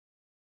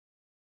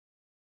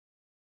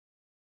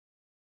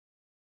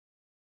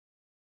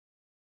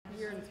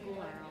year in school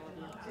are all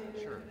of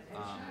you? Sure.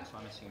 So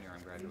I'm a senior.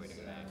 I'm graduating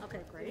in May.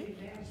 Okay, great.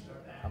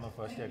 I'm a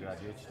first year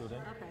graduate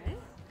student. Okay.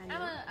 And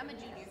I'm a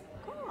junior.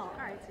 cool. All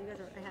right. So you guys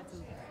I had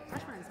some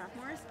freshmen and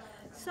sophomores.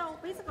 So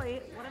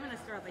basically, what I'm going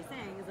to start by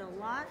saying is that a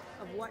lot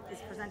of what is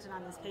presented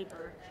on this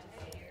paper,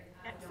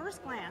 at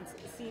first glance,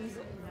 seems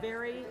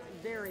very,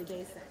 very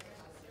basic.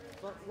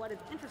 But what is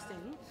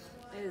interesting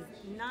is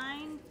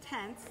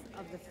 9/10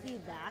 of the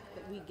feedback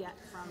that we get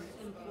from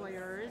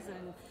employers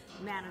and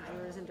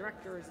managers and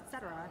directors,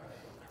 etc.,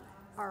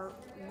 are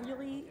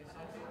really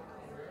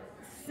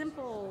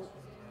simple,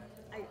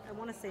 I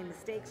want to say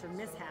mistakes or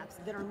mishaps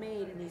that are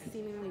made in these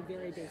seemingly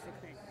very basic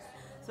things.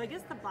 So I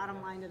guess the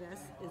bottom line to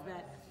this is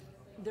that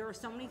there are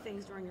so many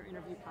things during your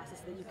interview process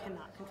that you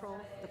cannot control.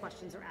 The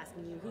questions are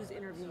asking you, who's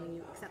interviewing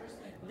you, etc.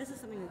 This is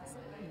something that's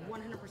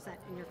 100%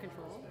 in your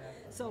control.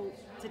 So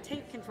to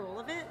take control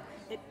of it,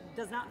 it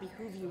does not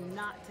behoove you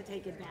not to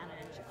take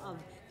advantage of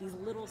these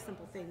little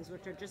simple things,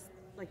 which are just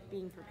like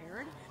being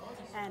prepared.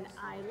 And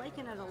I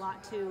liken it a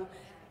lot to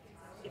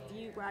if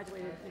you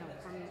graduated,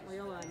 from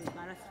Loyola and you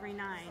got a 3.9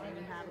 and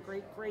you have a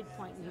great grade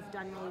point and you've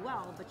done really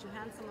well, but you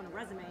hand someone a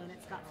resume and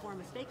it's got 4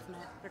 mistakes in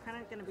it, they're kind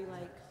of going to be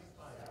like,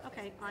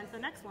 okay, on to the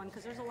next one,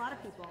 because there's a lot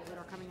of people that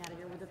are coming out of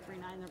here with a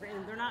 3.9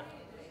 and they're not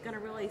going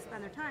to really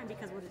spend their time,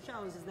 because what it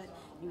shows is that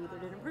you either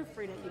didn't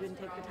proofread it, you didn't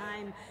take the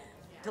time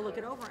to look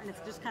it over, and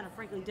it's just kind of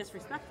frankly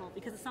disrespectful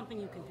because it's something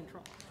you can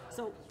control.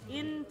 So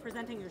in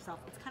presenting yourself,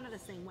 it's kind of the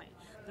same way.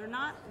 They're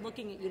not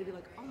looking at you to be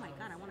like, oh my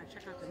God, I want to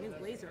check out the new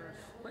blazer.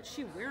 What's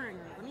she wearing?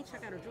 Let me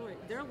check out her jewelry.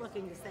 They're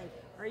looking to say,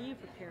 are you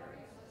prepared?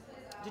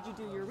 Did you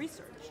do your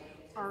research?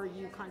 Are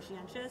you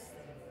conscientious?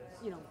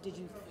 Did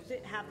you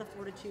have the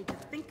fortitude to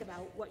think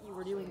about what you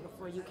were doing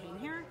before you came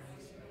here?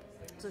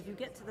 So if you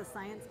get to the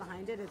science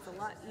behind it, it's a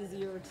lot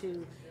easier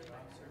to,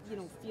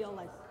 feel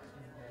like,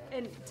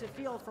 and to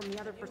feel from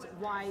the other person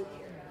why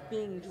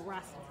being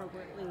dressed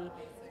appropriately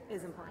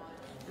is important.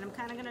 And I'm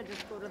kind of going to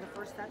just go to the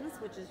first sentence,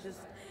 which is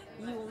just,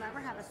 you will never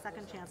have a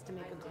second chance to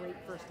make a great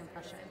first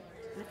impression.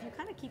 And if you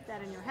kind of keep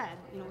that in your head,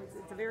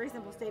 it's a very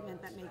simple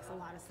statement that makes a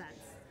lot of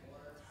sense.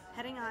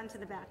 Heading on to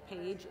the back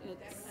page,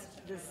 it's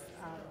this,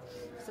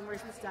 some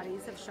recent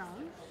studies have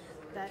shown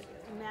that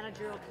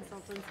managerial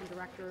consultants and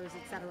directors,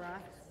 etc.,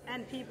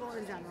 and people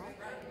in general,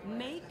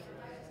 make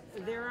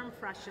their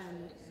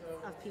impression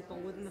of people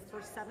within the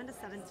first 7 to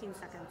 17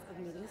 seconds of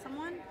meeting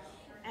someone,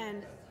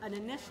 and an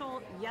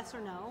initial yes or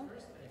no,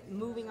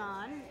 moving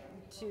on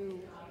to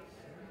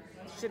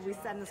should we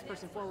send this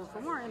person forward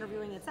for more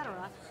interviewing,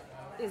 etc.,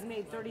 is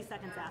made 30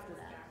 seconds after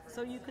that.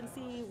 So you can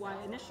see why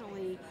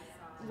initially,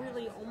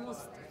 really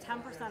almost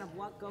 10% of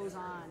what goes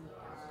on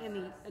in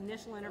the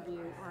initial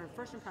interview or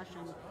first impression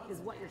is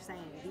what you're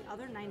saying. The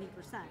other 90%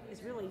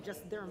 is really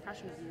just their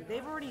impression of you.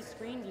 They've already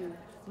screened you,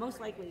 most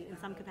likely in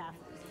some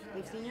capacity.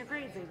 They've seen your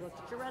grades, they've looked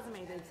at your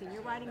resume, they've seen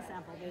your writing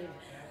sample,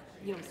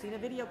 they've seen a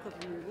video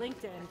clip of you,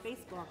 LinkedIn,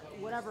 Facebook,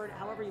 whatever,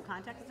 however you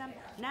contacted them.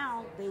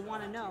 Now they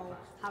want to know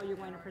how you're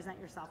going to present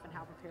yourself and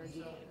how prepared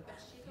you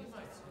came.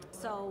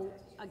 So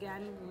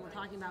again, when we're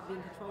talking about being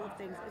in control of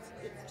things,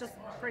 it's just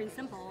pretty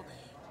simple.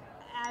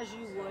 As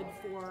you would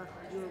for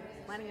you're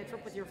planning a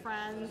trip with your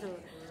friends, or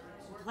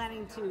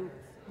planning to,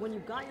 when you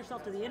got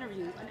yourself to the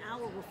interview an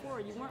hour before,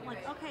 you weren't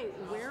like, okay,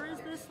 where is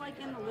this like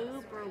in the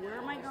loop, or where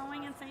am I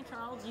going in St.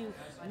 Charles? You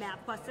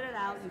MapQuested it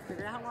out, you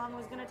figured out how long it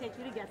was going to take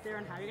you to get there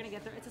and how you're going to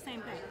get there. It's the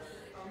same thing.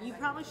 You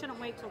probably shouldn't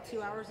wait till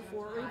 2 hours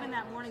before, or even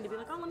that morning, to be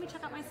like, oh, let me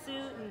check out my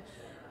suit and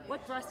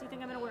what dress do you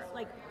think I'm going to wear?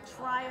 Like,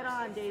 try it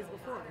on days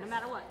before. No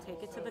matter what,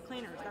 take it to the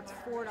cleaners. That's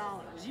 $4.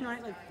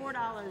 Right? Like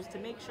 $4 to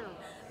make sure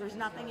there's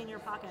nothing in your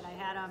pocket. I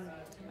had a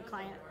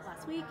client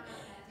last week,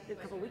 a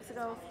couple of weeks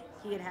ago.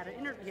 He had an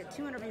interview. He had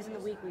 2 interviews in the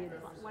week. We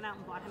went out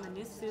and bought him a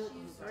new suit.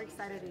 He was very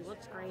excited. He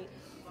looked great.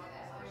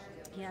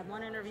 He had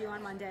 1 interview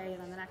on Monday,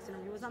 and then the next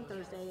interview was on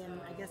Thursday.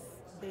 And I guess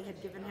they had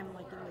given him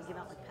they give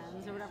out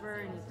pens or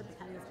whatever, and he put the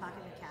pen in his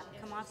pocket and the cap would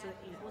come off so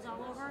the ink was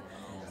all over.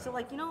 So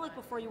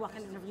before you walk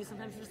into an interview,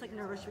 sometimes you're just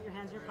nervous, you put your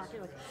hands in your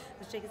pocket,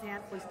 just shake his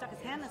hand. Well, he stuck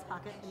his hand in his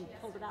pocket and he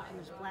pulled it out, and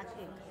there's black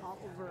ink all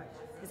over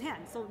his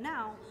hand. So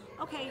now,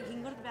 okay, he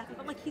can go to the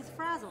bathroom, but he's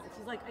frazzled.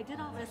 He's like, I did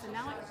all this, and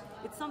now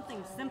it's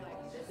something simple.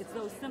 It's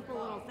those simple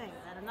little things.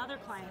 I had another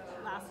client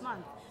last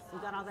month. We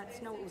got all that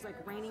snow. It was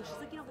raining. She's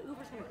like, the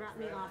Uber's going to drop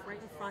me off right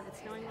in front.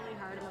 It's snowing really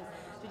hard. I'm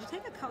like, did you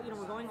take a coat?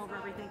 We're going over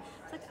everything.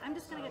 It's like, I'm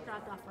just going to get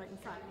dropped off right in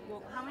front.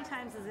 Well, how many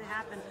times does it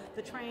happen?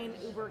 The train,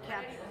 Uber,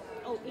 cab,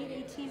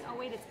 8:18, oh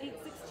wait, it's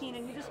 8:16,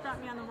 and you just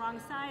dropped me on the wrong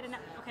side. And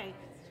okay,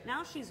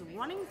 now she's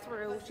running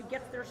through. She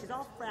gets there. She's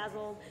all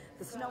frazzled.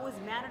 The snow is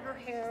matted her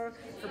hair.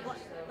 Her blood.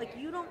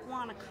 You don't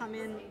want to come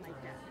in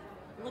like that.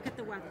 Look at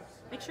the weather.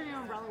 Make sure your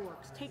umbrella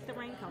works. Take the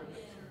raincoat.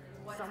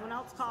 Someone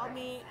else called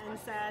me and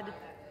said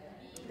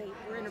they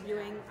were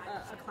interviewing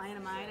a client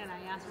of mine, and I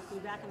asked for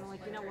feedback, and they're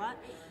like, you know what?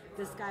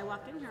 This guy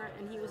walked in here,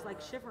 and he was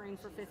shivering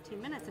for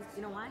 15 minutes, and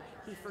you know why?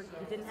 He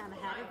didn't have a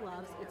hat or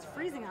gloves. It's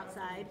freezing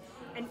outside,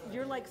 and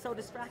you're so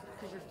distracted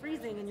because you're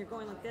freezing, and you're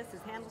going like this.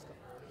 His hand was going.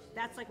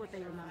 That's what they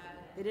remember.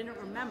 They didn't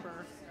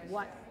remember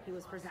what he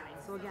was presenting.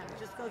 So again, it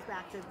just goes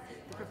back to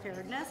the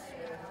preparedness.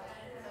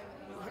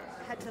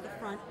 Head to the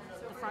front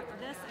of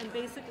this, and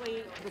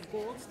basically the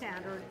gold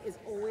standard is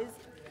always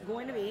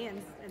going to be,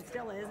 and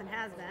still is, and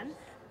has been,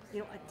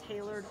 a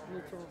tailored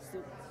neutral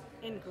suit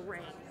in gray,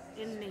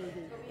 in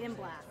navy, in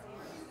black,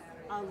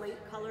 a light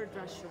colored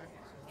dress shirt.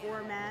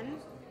 For men,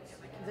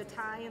 the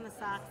tie and the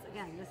socks,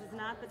 again, this is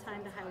not the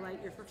time to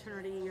highlight your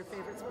fraternity, your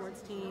favorite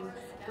sports team,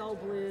 go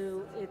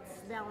blue,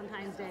 it's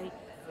Valentine's Day.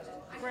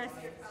 Crisp,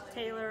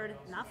 tailored,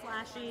 not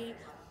flashy.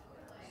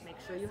 Make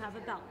sure you have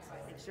a belt.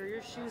 Make sure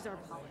your shoes are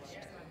polished.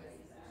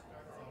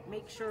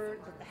 Make sure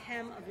that the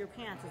hem of your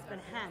pants has been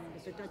hemmed.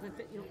 If it doesn't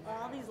fit,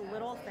 all these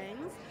little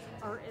things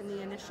are in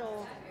the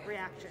initial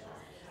reaction.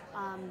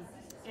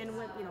 And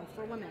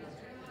for women,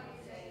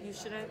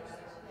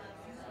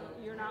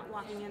 you're not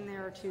walking in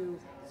there to,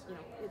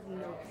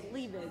 no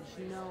cleavage,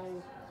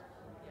 no,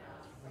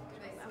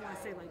 I want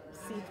to say like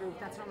see-through,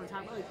 that's not what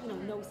I'm talking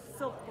about, no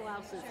silk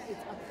blouses. It's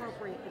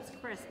appropriate, it's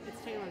crisp,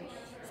 it's tailored.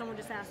 Someone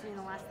just asked me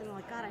the last thing,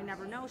 like, God, I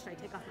never know, should I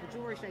take off my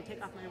jewelry, should I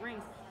take off my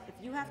rings? If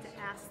you have to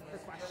ask the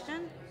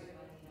question,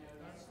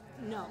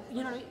 no.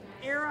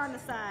 Err on the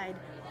side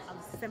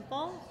of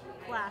simple,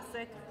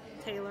 classic,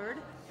 tailored.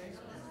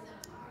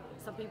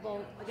 Some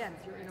people, again,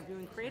 if you're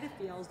interviewing creative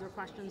fields, their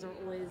questions are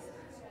always,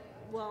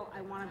 well,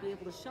 I want to be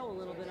able to show a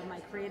little bit of my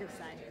creative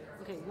side.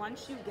 Okay,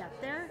 once you get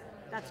there,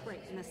 that's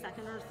great. In the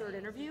second or third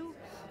interview,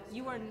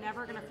 you are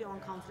never going to feel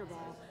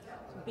uncomfortable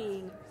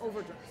being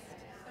overdressed.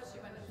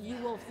 You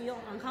will feel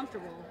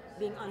uncomfortable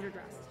being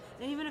underdressed.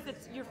 And even if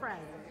it's your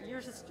friend,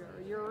 your sister,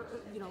 you're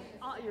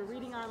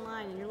reading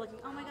online and you're looking,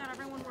 oh my God,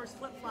 everyone wears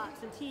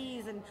flip-flops and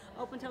tees and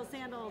open-toe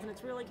sandals and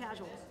it's really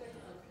casual.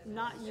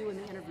 Not you in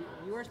the interview.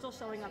 You are still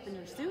showing up in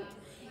your suit.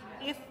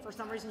 If for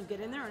some reason you get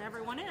in there and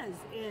everyone is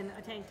in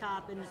a tank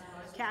top and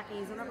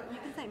khakis and whatever, you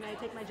can say, may I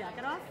take my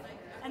jacket off?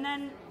 And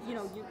then,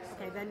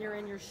 then you're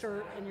in your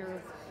shirt and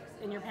you're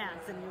in your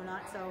pants and you're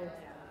not so,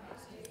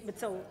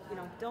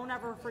 don't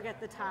ever forget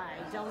the tie.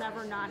 Don't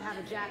ever not have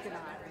a jacket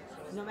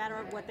on, no matter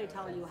what they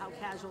tell you, how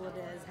casual it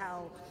is,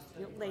 how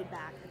laid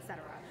back,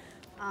 etc.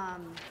 So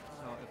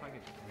if I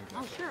could interject.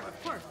 Oh, sure,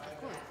 of course.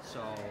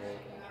 So,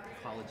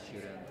 college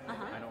student,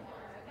 Uh-huh. I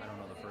don't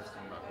know the first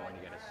thing about going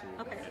to get a suit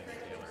Okay. and getting it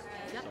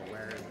tailored. Yep. So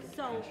where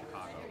in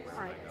Chicago, where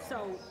All right, do I go?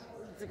 so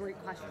it's a great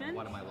question.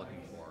 What am I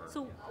looking for?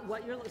 So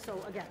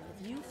again,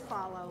 if you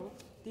follow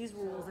these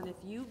rules and if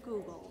you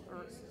Google,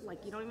 or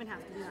like you don't even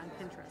have to be on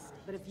Pinterest,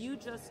 but if you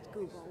just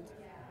Googled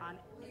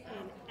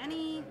in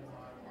any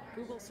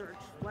Google search,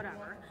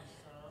 whatever,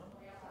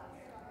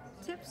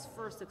 tips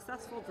for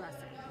successful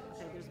dressing.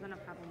 Okay, there's been a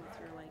problem with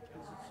your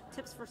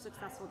tips for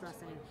successful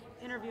dressing,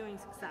 interviewing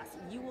success.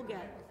 You will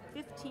get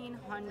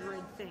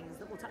 1,500 things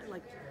that will tell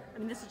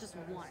this is just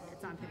one.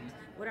 It's on Pinterest.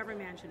 What every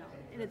man should know,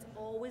 and it's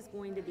always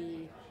going to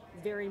be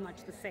very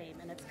much the same.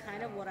 And it's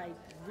kind of what I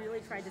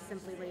really tried to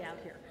simply lay out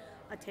here: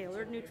 a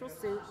tailored neutral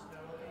suit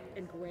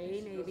in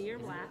gray, navy, or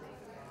black,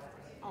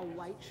 a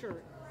white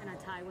shirt, and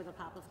a tie with a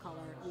pop of color.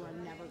 You are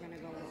never going to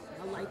go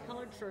wrong. A light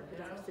colored shirt,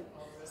 a dark suit.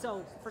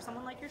 So for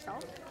someone like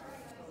yourself,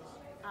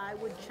 I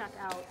would check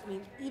out,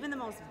 even the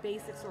most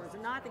basic stores,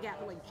 not the Gap,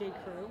 but like J.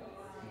 Crew.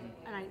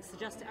 And I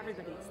suggest to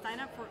everybody, sign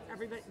up for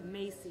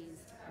Macy's,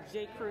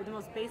 J. Crew, the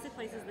most basic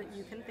places that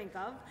you can think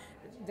of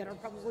that are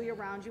probably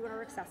around you and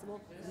are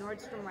accessible.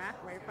 Nordstrom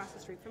Rack, right across the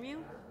street from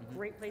you,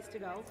 great place to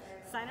go.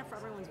 Sign up for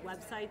everyone's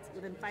websites.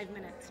 Within 5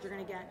 minutes, you're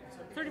going to get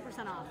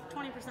 30% off,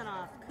 20%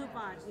 off,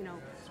 coupon,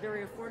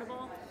 very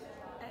affordable.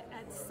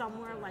 At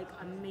somewhere like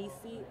a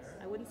Macy's,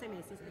 I wouldn't say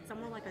Macy's, but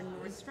somewhere like a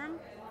Nordstrom,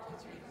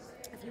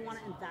 if you want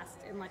to invest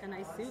in like a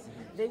nice suit,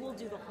 they will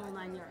do the whole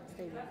 9 yards.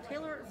 They will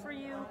tailor it for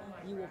you,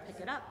 you will pick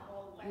it up,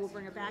 you will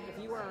bring it back.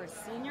 If you are a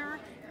senior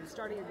and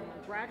starting in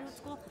graduate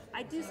school,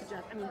 I do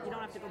suggest, you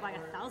don't have to go buy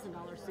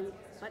 $1,000 suit,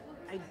 but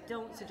I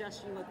don't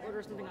suggest you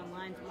order something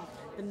online from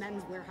the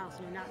Men's Warehouse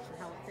and you're not sure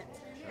how it fits.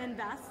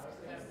 Invest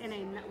in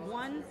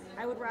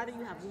I would rather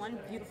you have one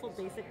beautiful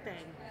basic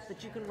thing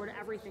that you can wear to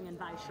everything and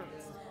buy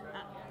shirts.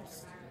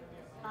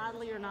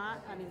 Oddly or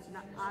not,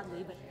 not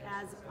oddly, but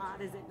as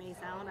odd as it may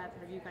sound, have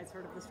you guys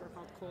heard of the store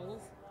called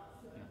Kohl's?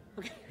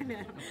 Okay,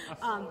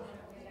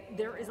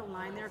 there is a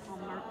line there called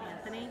Mark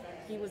Anthony.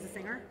 He was a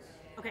singer.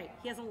 Okay,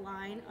 he has a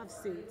line of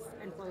suits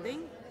and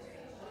clothing.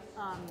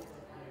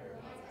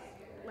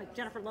 Like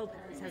Jennifer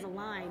Lopez has a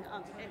line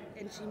of,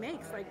 and she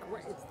makes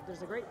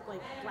there's a great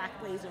black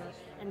blazer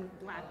and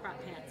black crop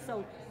pants.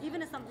 So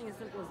even if something as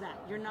simple as that,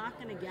 you're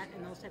not going to get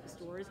in those type of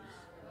stores.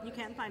 You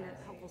can find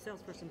a helpful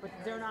salesperson, but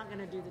they're not going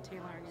to do the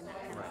tailoring and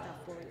that kind of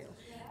stuff for you.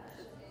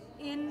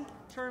 In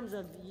terms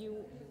of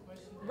you,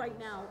 right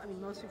now,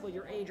 most people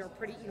your age are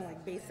pretty,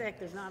 basic.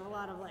 There's not a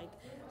lot of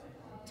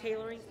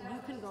tailoring. You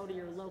can go to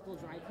your local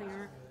dry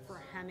cleaner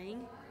for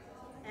hemming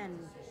and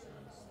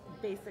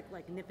basic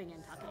nipping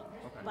and tucking.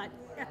 Okay. But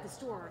at the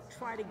store,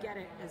 try to get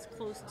it as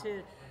close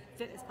to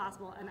fit as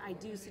possible. And I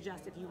do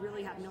suggest, if you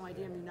really have no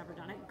idea and you've never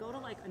done it, go to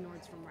a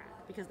Nordstrom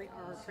Rack because they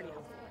are pretty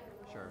helpful.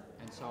 Sure.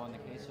 And so in the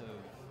case of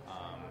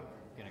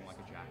getting like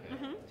a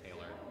jacket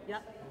tailored,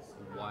 Yep.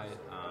 what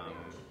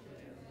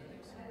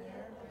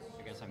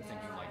I guess I'm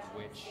thinking like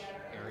which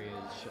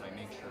areas should I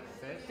make sure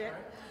fit Fit.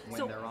 when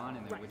So- they're on,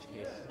 and then right. which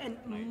case And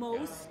might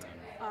most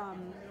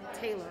them.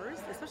 tailors,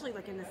 especially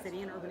like in the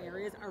city and urban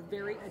areas, are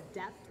very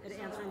adept at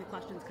answering the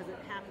questions because it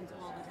happens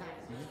all the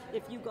time.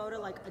 If you go to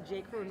like a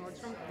J. Crew or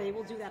Nordstrom, they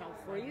will do that all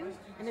for you,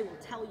 and they will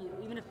tell you,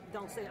 even if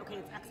they'll say, okay,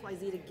 it's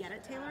XYZ to get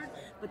it tailored,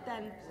 but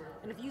then,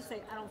 and if you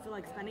say, I don't feel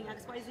like spending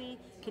XYZ,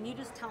 can you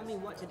just tell me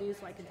what to do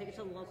so I can take it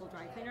to the local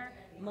dry cleaner?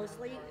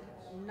 Mostly,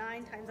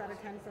 9 times out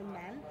of 10 for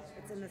men,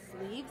 it's in the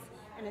sleeves,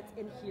 and it's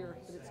in here,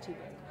 but it's too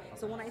big.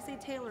 So when I say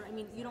tailor, I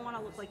mean, you don't want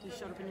to look like you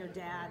showed up in your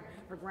dad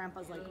or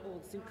grandpa's like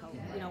old suit coat,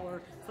 you know,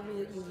 or something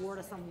that you wore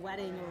to some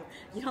wedding, or,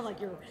 you know, like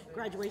your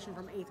graduation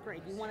from 8th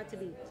grade. You want it to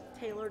be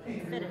tailored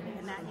and fitted,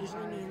 and that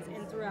usually means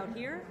in throughout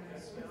here,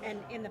 and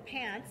in the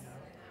pants,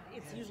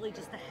 it's usually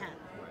just a hem.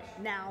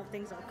 Now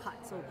things are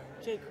cut, so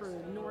J. Crew,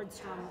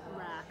 Nordstrom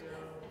Rack,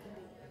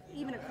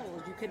 even at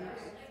Kohl's, you can.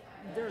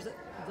 There's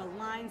the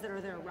lines that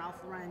are there,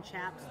 Ralph Lauren,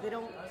 Chaps. They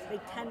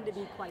tend to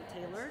be quite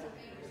tailored.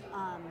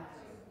 I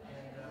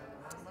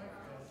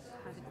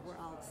think where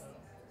else?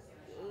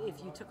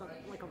 If you took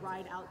a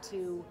ride out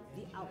to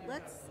the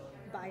outlets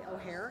by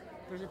O'Hare,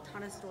 there's a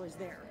ton of stores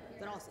there.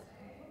 But also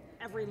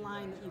every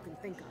line that you can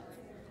think of.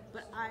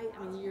 But I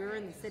mean, you're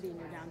in the city and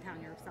you're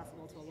downtown. You're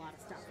accessible to a lot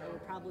of stuff. I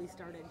would probably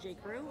start at J.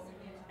 Crew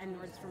and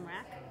Nordstrom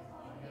Rack,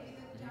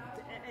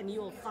 and you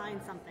will find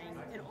something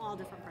in all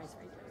different price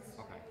ranges.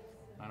 Okay.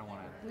 I don't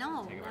want to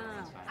No, take up no, no,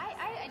 everyone's no. time.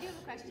 I do have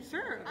a question.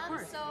 Sure, of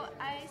course. So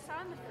I saw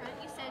on the front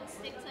you said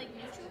stick to like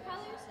neutral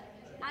colors.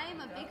 I am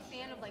a big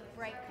fan of like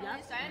bright colors,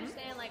 Yep. so I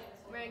understand like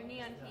wearing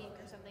neon pink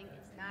or something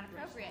it's not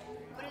appropriate.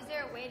 But is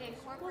there a way to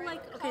incorporate? Well,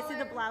 like, okay, see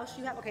the color? blouse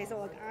you have. Okay, so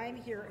like I'm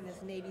here in this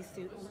navy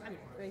suit,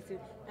 gray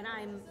suit, and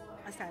I'm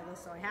a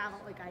stylist, so I have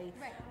Right.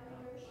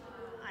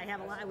 I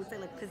have a lot. I would say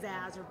like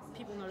pizzazz, or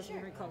people notice me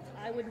wearing clothes.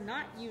 I would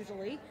not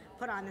usually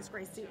put on this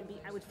gray suit and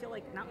I would feel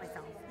like not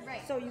myself.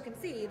 Right. So you can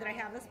see that I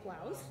have this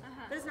blouse,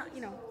 Uh-huh. but it's not,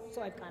 you know.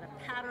 So I've got a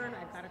pattern,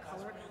 I've got a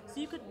color. So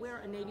you could wear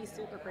a navy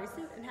suit or gray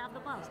suit and have the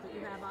blouse that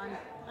you have on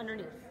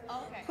underneath.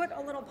 Okay. Put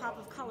a little pop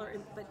of color,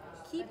 but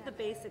keep the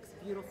basics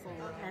beautiful.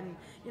 And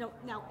you know,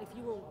 now if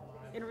you were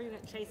interviewing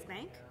at Chase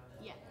Bank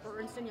Yeah. or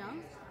Ernst and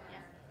Young. Yeah.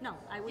 No,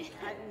 I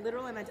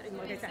literally meant, like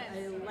I Makes said,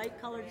 sense. I like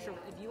colored shirt.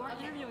 If you are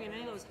Okay. interviewing in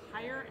any of those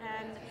higher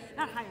end,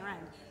 not higher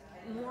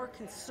end, more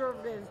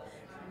conservative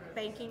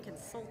banking,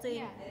 consulting,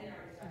 Yeah.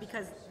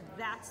 because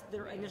that's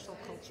their initial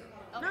culture.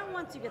 Okay. Not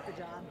once you get the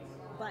job,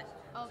 but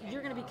Okay.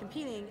 you're going to be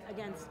competing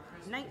against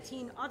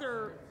 19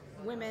 other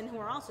women who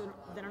are also,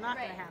 that are not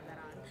going Right. to have that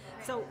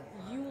on. So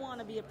you want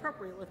to be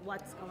appropriate with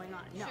what's going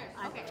on. No,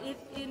 Sure, okay.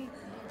 if in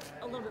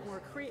a little bit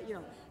more creative, you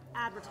know,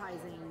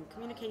 advertising,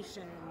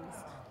 communications,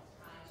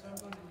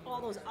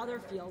 all those other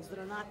fields that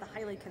are not the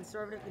highly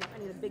conservative, you know,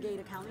 any of the big 8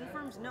 accounting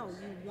firms, no,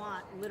 you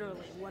want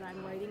literally what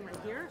I'm writing right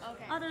here.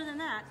 Okay. Other than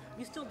that,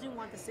 you still do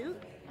want the suit,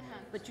 Uh-huh.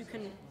 but you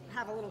can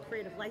have a little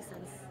creative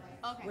license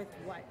Okay. with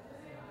what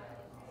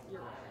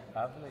you're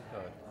I have like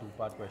a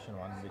two-part question,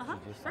 one which you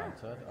just sure.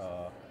 answered.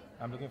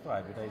 I'm looking for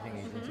advertising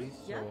agencies.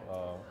 yeah.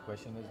 So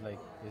question is like,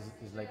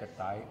 is like a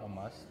tie a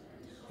must?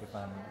 If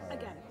I'm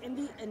Again, in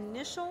the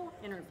initial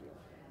interview,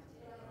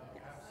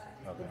 yes.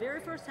 Okay. The very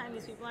first time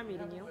these people are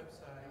meeting you.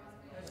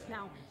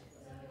 Now,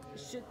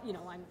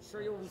 I'm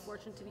sure you'll be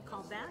fortunate to be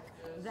called back.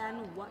 Then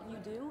what you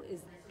do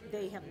is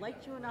they have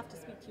liked you enough to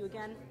speak to you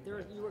again.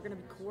 You are going to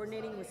be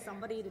coordinating with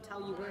somebody to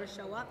tell you where to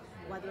show up,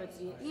 whether it's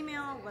via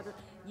email, whether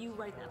you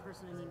write that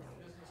person an email.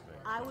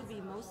 I would be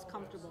most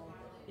comfortable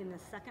in the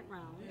second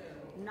round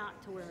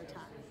not to wear a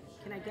tie.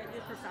 Can I get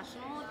your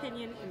professional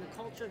opinion in the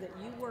culture that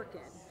you work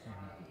in?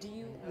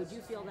 Would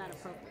you feel that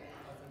appropriate?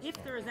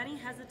 If there is any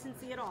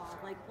hesitancy at all,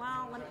 like,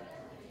 well, let me.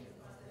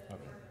 okay.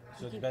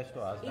 So it's best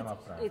to ask them It's,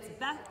 upfront. it's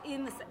best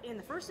in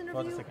the first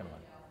interview. For the second one.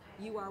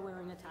 You are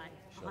wearing a tie,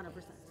 100%.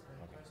 Okay.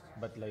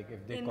 But like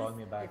if they In call this-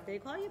 me back, If they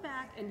call you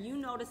back and you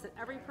notice that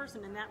every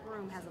person in that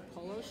room has a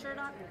polo shirt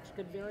on, which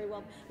could very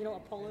well, a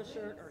polo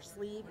shirt or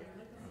sleeve,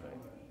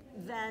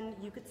 then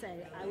you could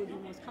say, I would be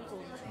most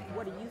comfortable.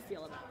 What do you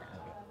feel about that?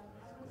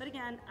 But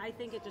again, I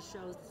think it just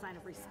shows the sign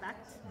of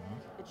respect.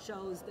 It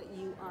shows that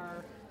you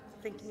are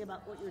thinking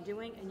about what you're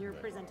doing and you're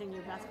presenting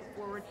your best foot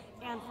forward.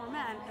 And for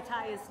men, a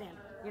tie is standard.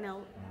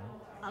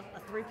 A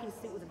three-piece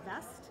suit with a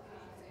vest.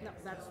 No,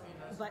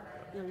 but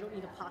you don't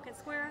need a pocket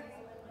square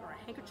or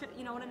a handkerchief.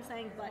 You know what I'm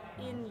saying? But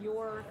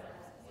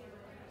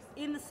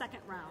in the second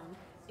round,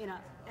 in an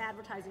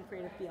advertising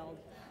creative field,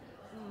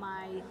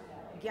 my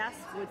guess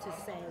would to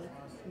say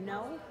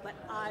no, but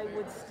I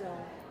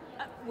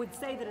would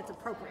say that it's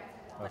appropriate.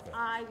 But Okay.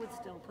 I would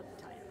still put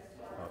the tie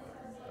on. okay.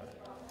 Got it.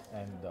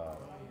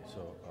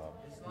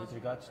 And with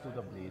regards to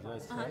the blazer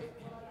itself,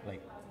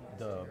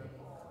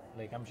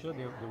 like I'm sure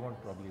they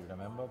won't probably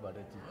remember, but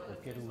it's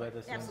okay to wear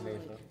the same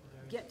Absolutely. blazer.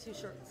 Get 2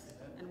 shirts.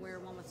 and wear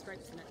one with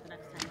stripes in it the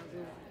next time, or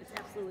blue one. It's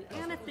absolutely.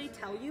 And if they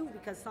tell you,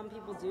 because some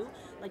people do,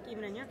 like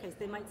even in your case,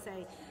 they might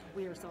say,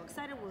 "We are so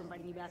excited. We're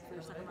inviting you back for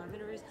your second round of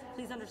interviews.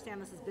 Please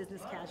understand this is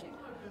business casual."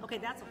 Okay,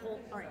 that's a whole.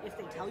 All right, if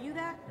they tell you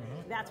that,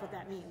 that's what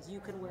that means. You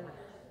can wear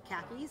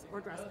khakis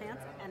or dress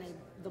pants and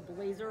the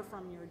blazer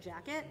from your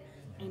jacket,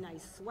 a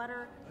nice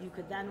sweater. You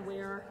could then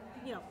wear,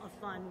 a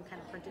fun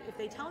kind of printed. If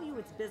they tell you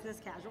it's business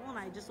casual, and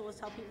I just always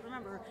tell people,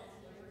 remember,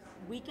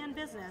 weekend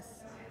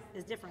business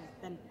is different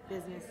than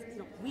business.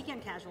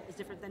 Weekend casual is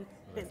different than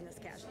business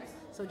casual.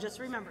 So just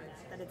remember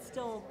that it's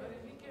still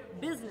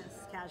business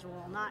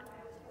casual, not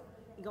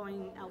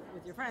going out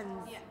with your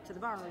friends to the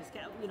bars,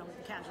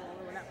 casual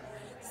or whatever.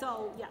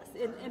 So yes,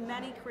 in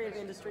many creative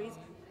industries,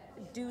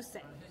 do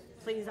say,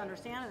 please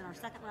understand, and our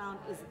second round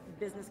is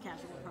business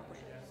casual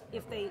appropriate.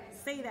 If they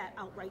say that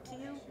outright to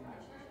you,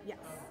 yes,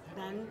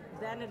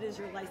 then it is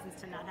your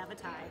license to not have a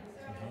tie.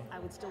 I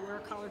would still wear a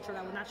collared shirt.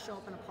 I would not show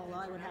up in a polo.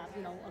 I would have,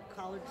 a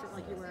collared shirt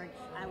like you're wearing.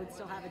 I would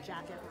still have a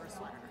jacket or a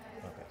sweater.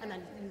 Okay. And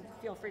then you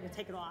feel free to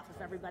take it off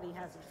if everybody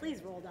has their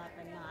sleeves rolled up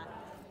and not.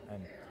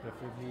 And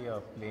preferably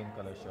a plain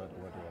color shirt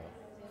over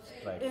a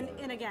stripe.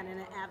 And again, in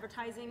an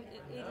advertising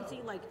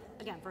agency, like,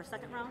 again, for a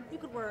second round, you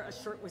could wear a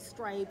shirt with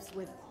stripes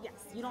yes,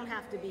 you don't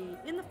have to be,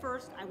 in the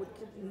first, I would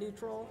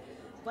neutral,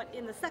 but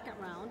in the second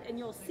round, and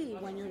you'll see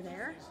when you're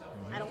there,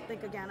 I don't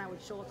think, again, I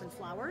would show up in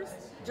flowers,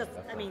 just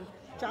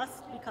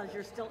because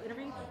you're still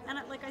interviewing. And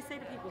like I say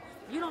to people,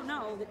 you don't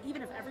know that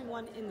even if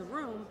everyone in the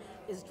room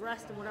is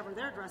dressed in whatever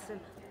they're dressed in,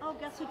 oh,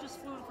 guess who just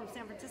flew in from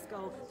San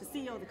Francisco, the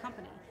CEO of the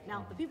company.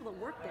 Now, the people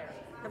that work there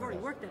have already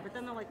worked there, but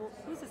then they're like, well,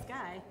 who's this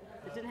guy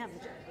that didn't have the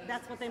jacket?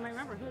 That's what they might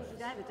remember. Who's the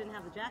guy that didn't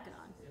have the jacket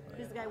on?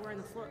 Who's the guy wearing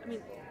the floor? I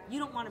mean, you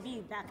don't want to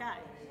be that guy.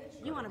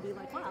 You want to be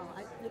like, wow.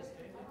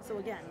 So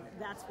again,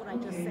 that's what I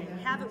just say.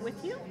 Have it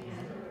with you,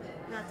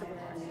 not to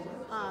wear it.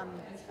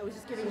 I was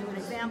just giving you an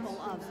example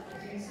of,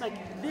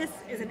 like, this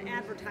is an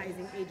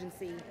advertising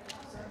agency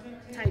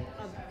type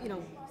of,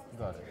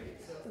 Got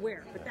it.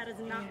 wear, but that is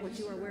not what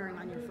you are wearing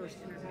on your first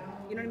interview.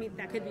 You know what I mean?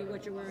 That could be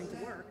what you're wearing to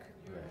work.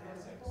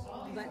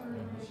 But,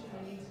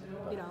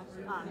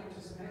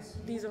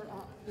 these are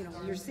all,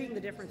 you're seeing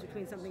the difference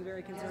between something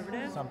very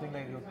conservative. Something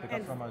like you pick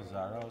up from a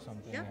Zara or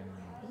something. Yep.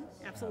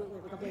 Absolutely.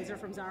 With a blazer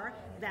from Zara,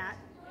 that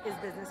is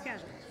business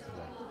casual.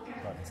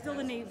 Got it. Still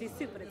the navy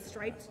suit, but it's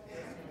striped.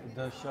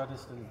 The shirt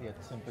is still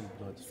simple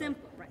though.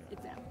 Simple, right,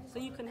 exactly. So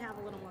you can have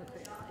a little more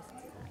creative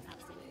license.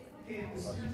 Absolutely.